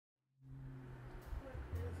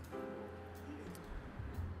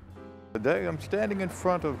Today I'm standing in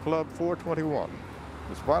front of Club 421,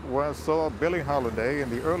 the spot where I saw Billie Holiday in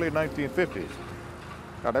the early 1950s.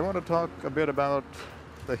 And I want to talk a bit about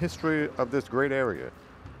the history of this great area.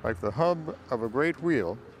 Like the hub of a great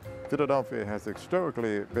wheel, Philadelphia has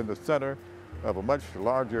historically been the center of a much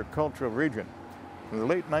larger cultural region. In the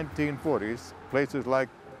late 1940s, places like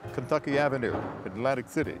Kentucky Avenue in Atlantic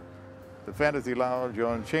City, the Fantasy Lounge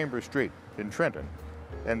on Chambers Street in Trenton,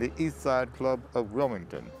 and the East Side Club of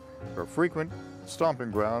Wilmington were frequent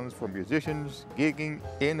stomping grounds for musicians gigging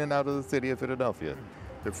in and out of the city of Philadelphia.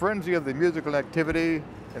 The frenzy of the musical activity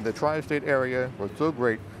in the tri-state area was so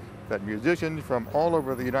great that musicians from all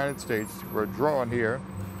over the United States were drawn here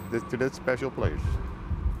to this special place.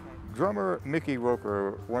 Drummer Mickey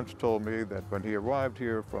Roker once told me that when he arrived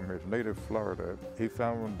here from his native Florida, he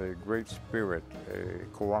found a great spirit, a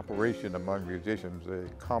cooperation among musicians, a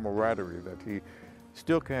camaraderie that he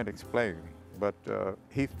still can't explain, but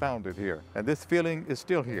he found it here. And this feeling is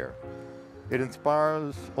still here. It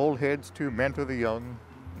inspires old heads to mentor the young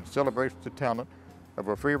and celebrates the talent of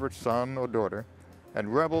a favorite son or daughter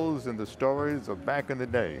and revels in the stories of back in the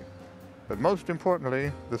day. But most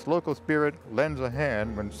importantly, this local spirit lends a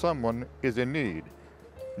hand when someone is in need.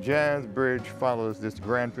 Jazz Bridge follows this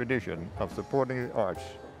grand tradition of supporting the arts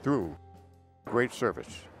through great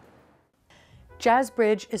service. Jazz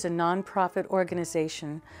Bridge is a nonprofit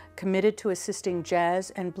organization committed to assisting jazz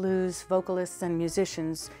and blues vocalists and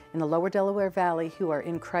musicians in the Lower Delaware Valley who are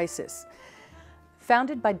in crisis.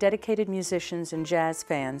 Founded by dedicated musicians and jazz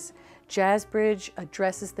fans, Jazz Bridge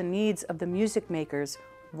addresses the needs of the music makers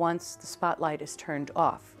once the spotlight is turned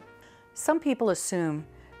off. Some people assume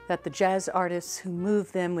that the jazz artists who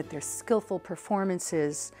move them with their skillful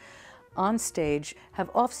performances on stage have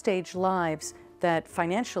offstage lives that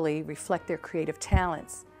financially reflect their creative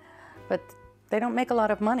talents, but they don't make a lot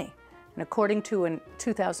of money. And according to a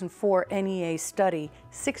 2004 NEA study,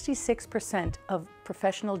 66% of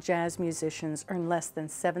professional jazz musicians earn less than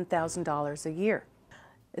 $7,000 a year.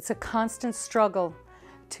 It's a constant struggle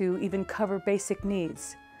to even cover basic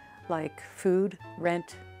needs like food,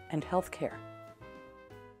 rent, and health care.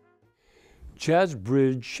 Jazz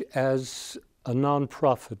Bridge as a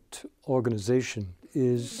nonprofit organization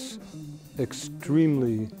is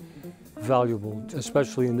extremely valuable,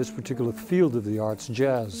 especially in this particular field of the arts,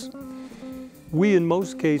 jazz. We, in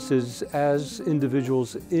most cases, as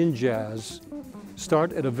individuals in jazz,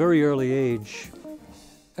 start at a very early age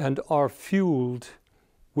and are fueled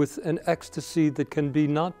with an ecstasy that can be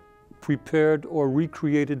not prepared or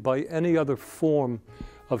recreated by any other form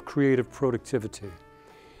of creative productivity.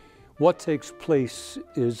 What takes place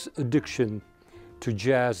is addiction to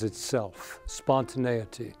jazz itself,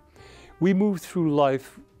 spontaneity. We move through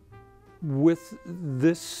life with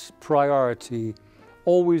this priority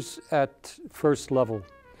always at first level.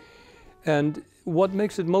 And what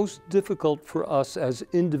makes it most difficult for us as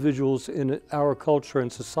individuals in our culture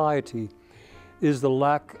and society is the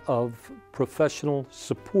lack of professional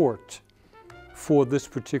support for this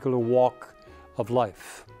particular walk of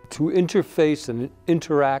life. To interface and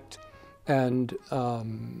interact and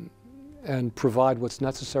provide what's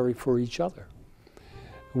necessary for each other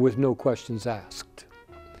with no questions asked.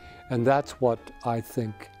 And that's what I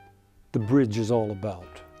think the bridge is all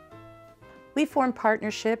about. We form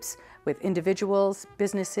partnerships with individuals,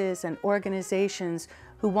 businesses, and organizations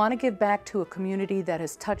who want to give back to a community that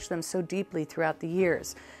has touched them so deeply throughout the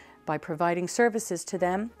years by providing services to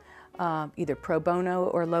them, either pro bono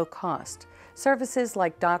or low cost. Services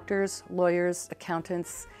like doctors, lawyers,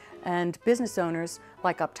 accountants, and business owners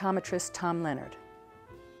like optometrist Tom Leonard.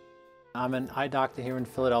 I'm an eye doctor here in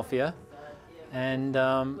Philadelphia, and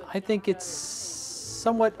I think it's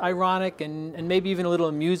somewhat ironic and maybe even a little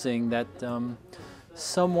amusing that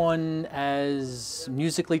someone as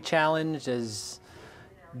musically challenged, as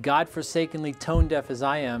godforsakenly tone deaf as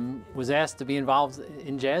I am, was asked to be involved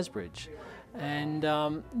in Jazz Bridge. And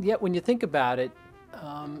yet when you think about it,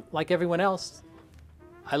 like everyone else,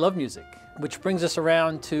 I love music, which brings us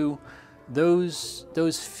around to those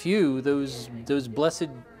blessed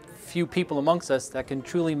few people amongst us that can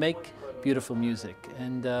truly make beautiful music.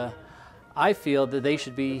 And I feel that they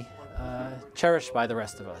should be cherished by the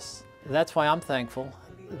rest of us. That's why I'm thankful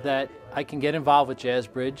that I can get involved with Jazz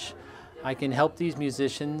Bridge. I can help these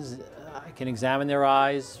musicians. I can examine their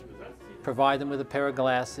eyes, provide them with a pair of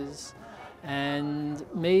glasses, and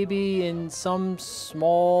maybe in some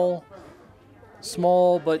small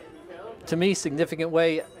but to me significant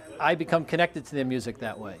way, I become connected to their music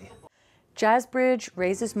that way. Jazz Bridge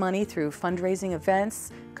raises money through fundraising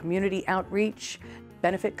events, community outreach,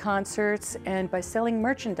 benefit concerts, and by selling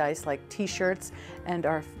merchandise like t-shirts and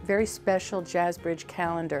our very special Jazz Bridge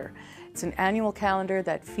calendar. It's an annual calendar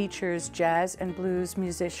that features jazz and blues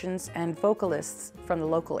musicians and vocalists from the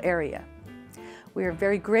local area. We are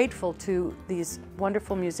very grateful to these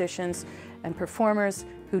wonderful musicians and performers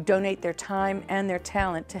who donate their time and their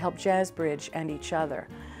talent to help Jazz Bridge and each other.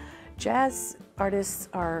 Jazz artists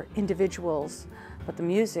are individuals, but the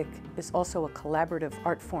music is also a collaborative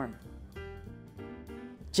art form.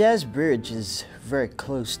 Jazz Bridge is very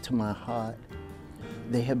close to my heart.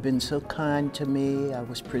 They have been so kind to me. I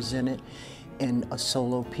was presented in a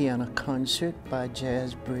solo piano concert by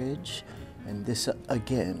Jazz Bridge, and this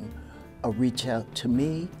again, a reach out to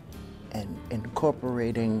me and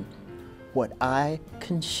incorporating what I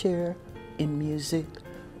can share in music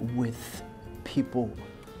with people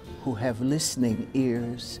who have listening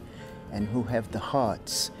ears and who have the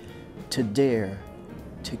hearts to dare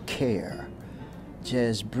to care.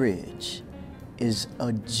 Jazz Bridge is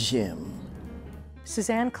a gem.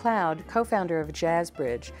 Suzanne Cloud, co-founder of Jazz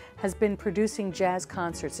Bridge, has been producing jazz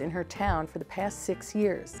concerts in her town for the past 6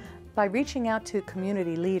 years. By reaching out to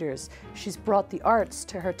community leaders, she's brought the arts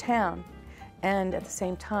to her town and at the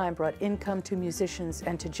same time brought income to musicians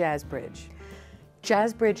and to Jazz Bridge.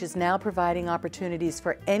 Jazz Bridge is now providing opportunities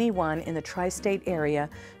for anyone in the tri-state area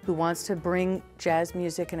who wants to bring jazz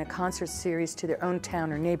music in a concert series to their own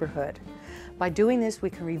town or neighborhood. By doing this,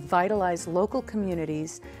 we can revitalize local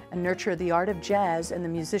communities and nurture the art of jazz and the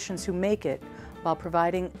musicians who make it, while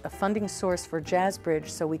providing a funding source for Jazz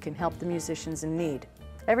Bridge so we can help the musicians in need.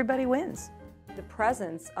 Everybody wins. The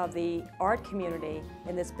presence of the art community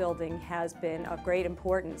in this building has been of great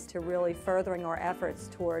importance to really furthering our efforts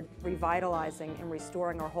toward revitalizing and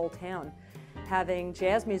restoring our whole town. Having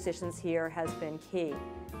jazz musicians here has been key.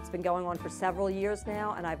 It's been going on for several years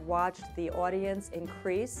now, and I've watched the audience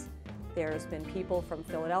increase. There's been people from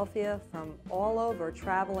Philadelphia, from all over,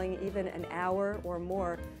 traveling even an hour or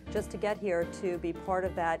more just to get here to be part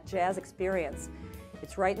of that jazz experience.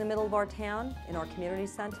 It's right in the middle of our town, in our community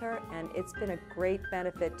center, and it's been a great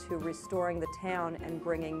benefit to restoring the town and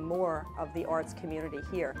bringing more of the arts community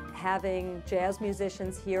here. Having jazz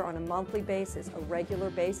musicians here on a monthly basis, a regular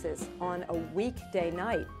basis, on a weekday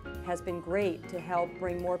night has been great to help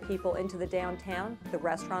bring more people into the downtown. The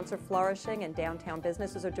restaurants are flourishing and downtown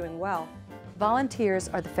businesses are doing well. Volunteers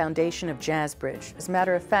are the foundation of Jazz Bridge. As a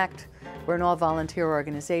matter of fact, we're an all-volunteer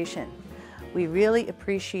organization. We really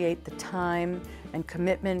appreciate the time and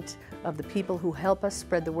commitment of the people who help us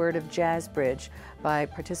spread the word of Jazz Bridge by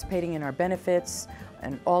participating in our benefits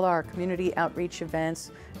and all our community outreach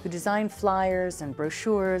events, who design flyers and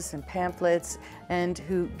brochures and pamphlets, and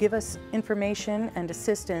who give us information and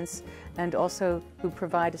assistance, and also who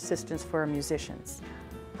provide assistance for our musicians.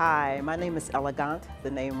 Hi, my name is Elegant.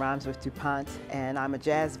 The name rhymes with DuPont, and I'm a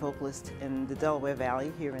jazz vocalist in the Delaware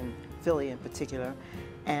Valley, here in Philly in particular.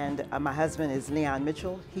 And my husband is Leon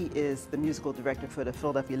Mitchell. He is the musical director for the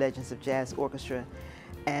Philadelphia Legends of Jazz Orchestra,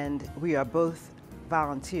 and we are both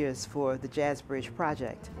volunteers for the Jazz Bridge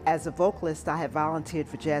project. As a vocalist, I have volunteered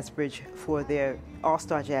for Jazz Bridge for their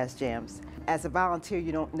All-Star Jazz Jams. As a volunteer,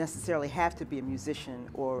 you don't necessarily have to be a musician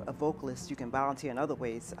or a vocalist. You can volunteer in other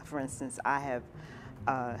ways. For instance, I have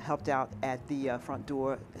helped out at the front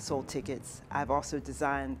door, sold tickets. I've also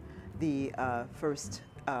designed the first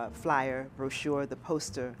flyer, brochure, the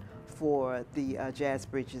poster for the Jazz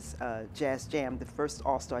Bridge's Jazz Jam, the first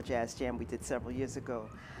All-Star Jazz Jam we did several years ago.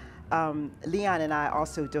 Leon and I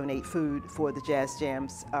also donate food for the Jazz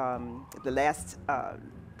Jams. The last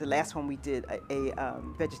one we did a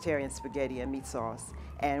vegetarian spaghetti and meat sauce,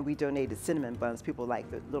 and we donated cinnamon buns. People like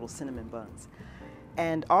the little cinnamon buns.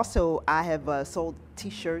 And also, I have sold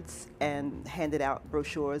T-shirts and handed out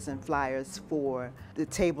brochures and flyers for the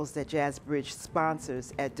tables that Jazz Bridge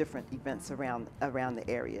sponsors at different events around the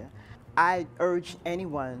area. I urge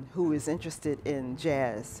anyone who is interested in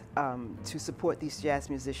jazz to support these jazz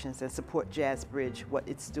musicians and support Jazz Bridge. What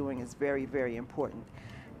it's doing is very, very important.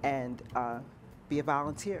 And be a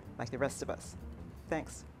volunteer like the rest of us.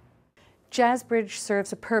 Thanks. Jazz Bridge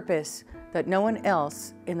serves a purpose that no one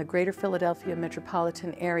else in the greater Philadelphia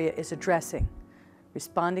metropolitan area is addressing,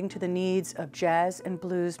 responding to the needs of jazz and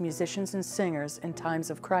blues musicians and singers in times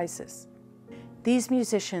of crisis. These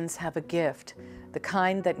musicians have a gift, the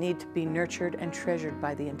kind that need to be nurtured and treasured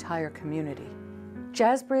by the entire community.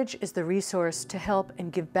 Jazz Bridge is the resource to help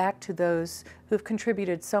and give back to those who have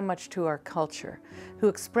contributed so much to our culture, who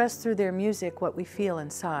express through their music what we feel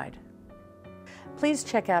inside. Please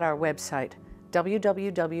check out our website,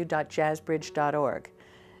 www.jazzbridge.org.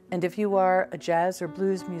 And if you are a jazz or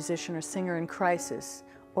blues musician or singer in crisis,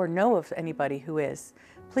 or know of anybody who is,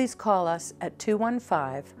 please call us at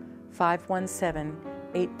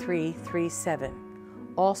 215-517-8337.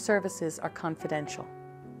 All services are confidential.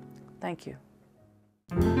 Thank you.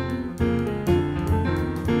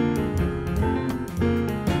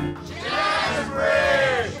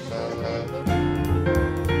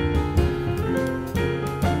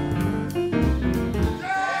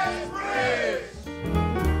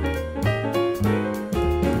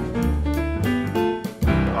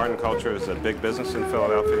 Art and culture is a big business in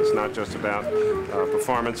Philadelphia. It's not just about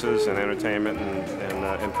performances and entertainment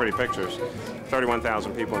and pretty pictures.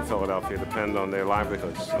 31,000 people in Philadelphia depend on their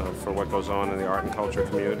livelihoods for what goes on in the art and culture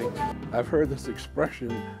community. I've heard this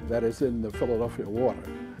expression that is in the Philadelphia water.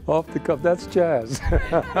 Off the cuff, that's jazz.